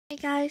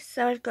guys,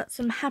 so I've got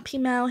some happy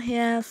mail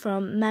here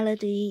from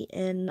Melody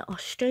in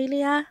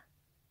Australia.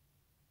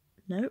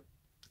 Nope,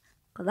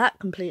 got that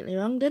completely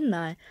wrong, didn't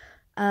I?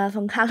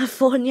 From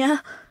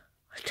California.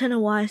 I don't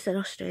know why I said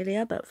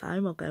Australia, but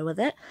fine, we'll go with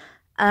it.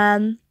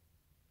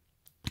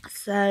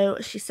 So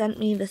she sent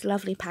me this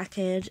lovely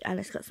package and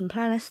it's got some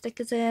planner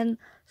stickers in,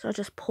 so I'll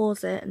just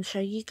pause it and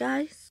show you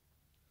guys.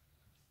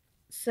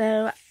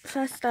 So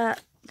first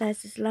up,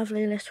 there's this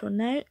lovely little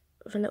note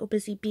with a little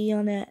busy bee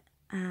on it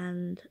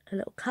and a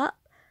little cup.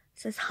 It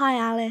says, "Hi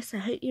Alice, I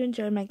hope you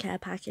enjoy my care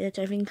package.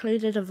 I've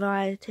included a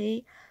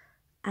variety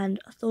and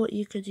I thought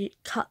you could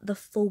cut the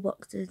full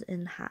boxes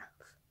in half.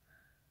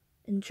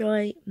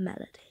 Enjoy,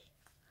 Melody."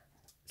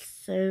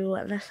 So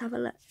let's have a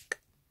look.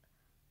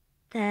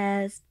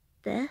 There's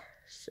this,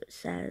 it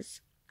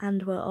says,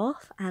 "And we're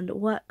off," and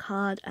 "Work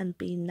hard and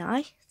be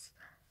nice."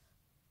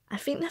 I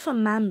think they're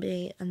from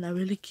Mambi and they're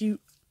really cute.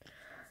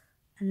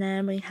 And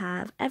then we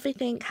have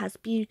 "Everything has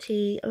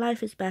beauty,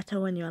 life is better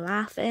when you're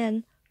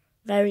laughing."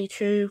 Very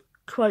true.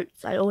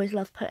 Quotes I always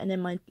love putting in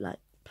my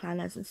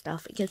planners and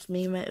stuff. It gives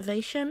me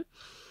motivation.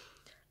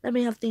 Then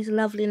we have these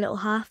lovely little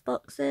half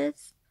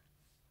boxes.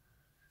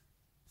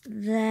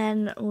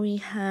 Then we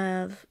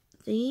have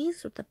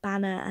these with the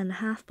banner and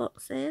half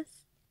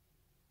boxes.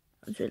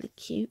 That's really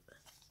cute.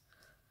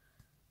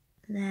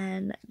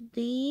 Then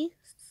these.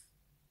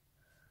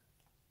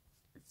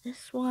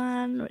 This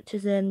one, which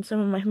is in some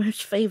of my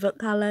most favourite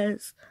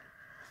colours.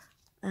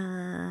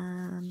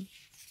 And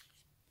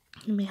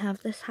we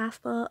have this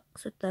half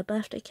box with the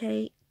birthday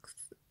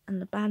cakes and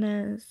the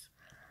banners.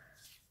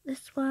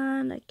 This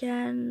one,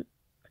 again,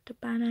 with the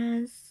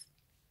banners.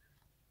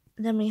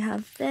 Then we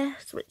have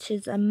this, which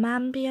is a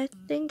Mambi, I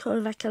think, or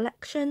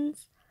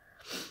Recollections.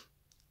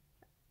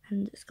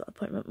 And it's got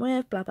appointment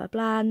with, blah, blah,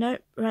 blah.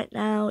 Nope, right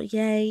now,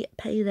 yay,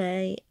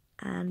 payday,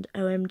 and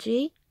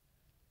OMG.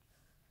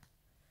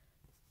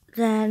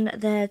 Then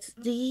there's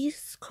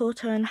these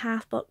quarter and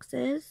half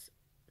boxes.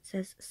 It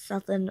says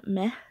Southern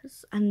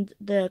Miss, and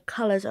the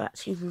colours are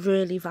actually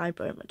really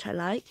vibrant, which I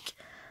like.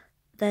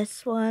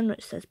 This one,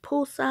 which says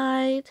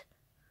Poolside.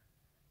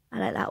 I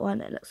like that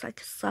one, it looks like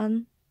a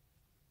sun.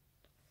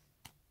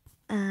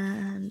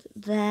 And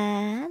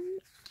then,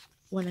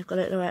 when I've got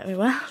it the right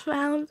way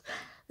around,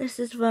 this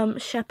is from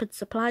Shepherd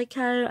Supply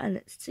Co. and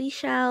it's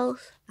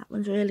seashells. That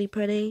one's really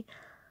pretty.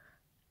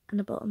 And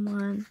the bottom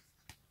one.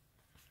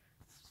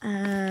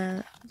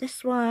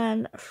 This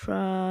one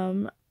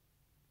from,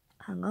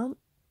 hang on,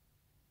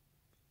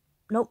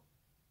 nope,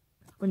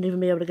 wouldn't even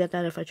be able to get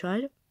that if I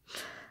tried.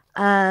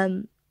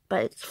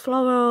 But it's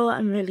floral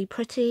and really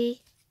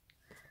pretty.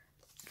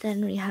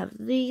 Then we have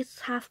these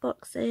half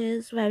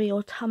boxes, very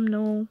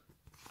autumnal.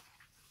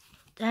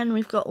 Then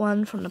we've got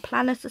one from the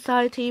Planner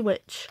Society,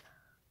 which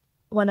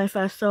when I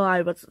first saw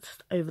I was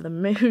just over the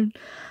moon.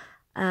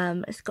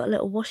 It's got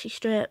little washi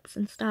strips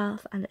and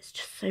stuff and it's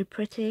just so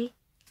pretty.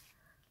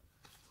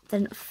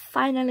 Then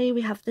finally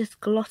we have this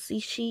glossy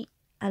sheet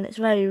and it's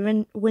very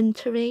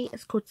wintry.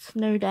 It's called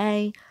Snow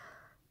Day.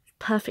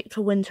 Perfect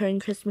for winter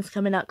and Christmas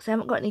coming up because I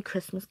haven't got any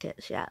Christmas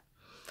kits yet.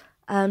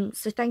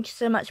 So thank you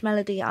so much,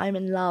 Melody. I'm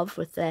in love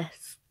with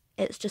this.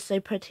 It's just so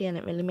pretty and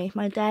it really made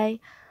my day.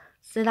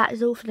 So that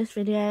is all for this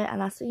video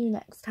and I'll see you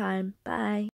next time. Bye.